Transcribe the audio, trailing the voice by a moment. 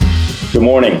Good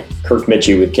morning. Kirk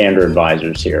Mitchie with Candor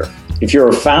Advisors here. If you're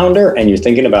a founder and you're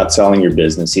thinking about selling your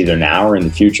business either now or in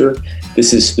the future,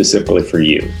 this is specifically for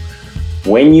you.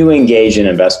 When you engage an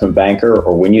investment banker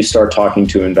or when you start talking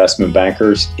to investment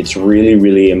bankers, it's really,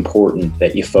 really important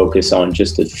that you focus on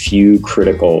just a few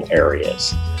critical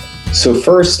areas. So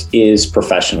first is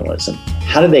professionalism.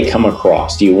 How do they come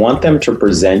across? Do you want them to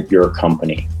present your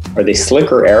company? Are they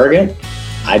slick or arrogant?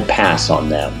 I'd pass on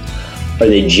them. Are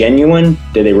they genuine?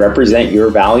 Do they represent your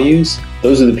values?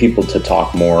 Those are the people to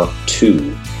talk more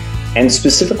to. And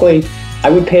specifically,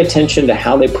 I would pay attention to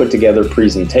how they put together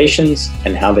presentations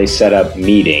and how they set up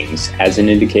meetings as an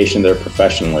indication of their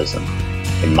professionalism.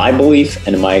 In my belief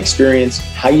and in my experience,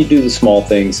 how you do the small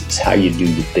things is how you do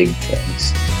the big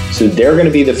things. So they're going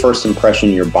to be the first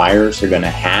impression your buyers are going to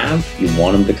have. You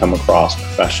want them to come across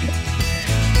professional.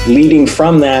 Leading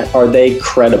from that, are they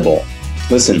credible?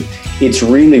 Listen, it's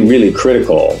really, really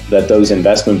critical that those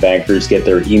investment bankers get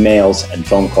their emails and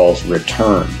phone calls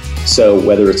returned. So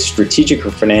whether it's strategic or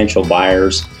financial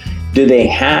buyers, do they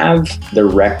have the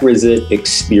requisite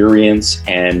experience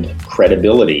and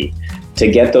credibility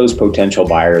to get those potential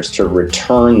buyers to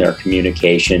return their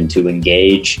communication, to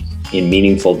engage in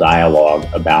meaningful dialogue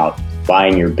about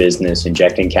buying your business,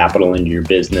 injecting capital into your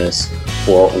business,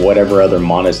 or whatever other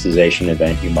monetization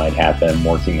event you might have them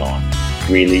working on?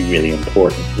 Really, really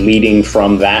important. Leading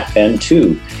from that then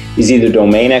too is either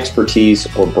domain expertise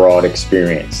or broad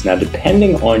experience. Now,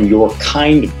 depending on your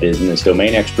kind of business,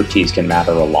 domain expertise can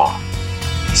matter a lot.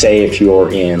 Say if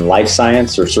you're in life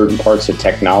science or certain parts of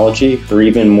technology or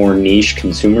even more niche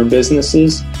consumer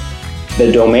businesses,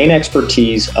 the domain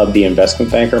expertise of the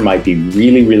investment banker might be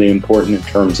really, really important in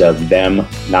terms of them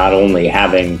not only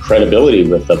having credibility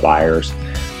with the buyers,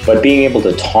 but being able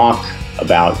to talk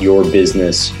about your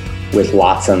business with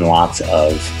lots and lots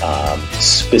of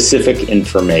specific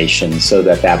information so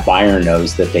that that buyer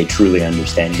knows that they truly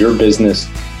understand your business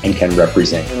and can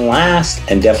represent. And last,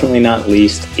 and definitely not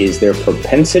least, is their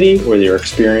propensity or their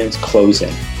experience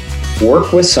closing.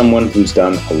 Work with someone who's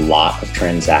done a lot of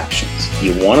transactions.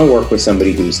 You want to work with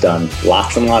somebody who's done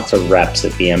lots and lots of reps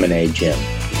at the M&A gym.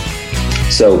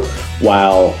 So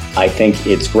while I think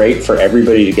it's great for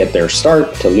everybody to get their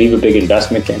start, to leave a big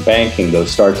investment bank and go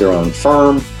start their own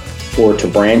firm, or to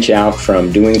branch out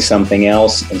from doing something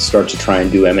else and start to try and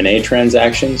do M&A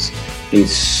transactions,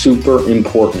 it's super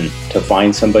important to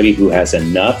find somebody who has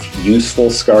enough useful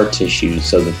scar tissue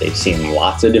so that they've seen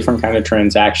lots of different kind of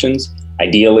transactions,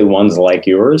 ideally ones like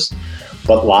yours,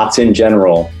 but lots in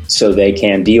general, so they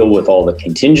can deal with all the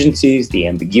contingencies, the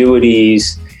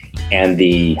ambiguities, and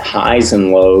the highs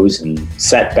and lows and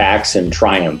setbacks and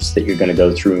triumphs that you're going to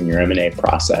go through in your M&A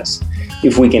process.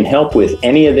 If we can help with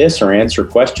any of this or answer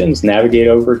questions, navigate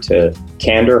over to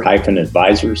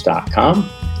candor-advisors.com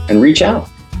and reach out.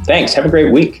 Thanks. Have a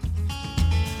great week.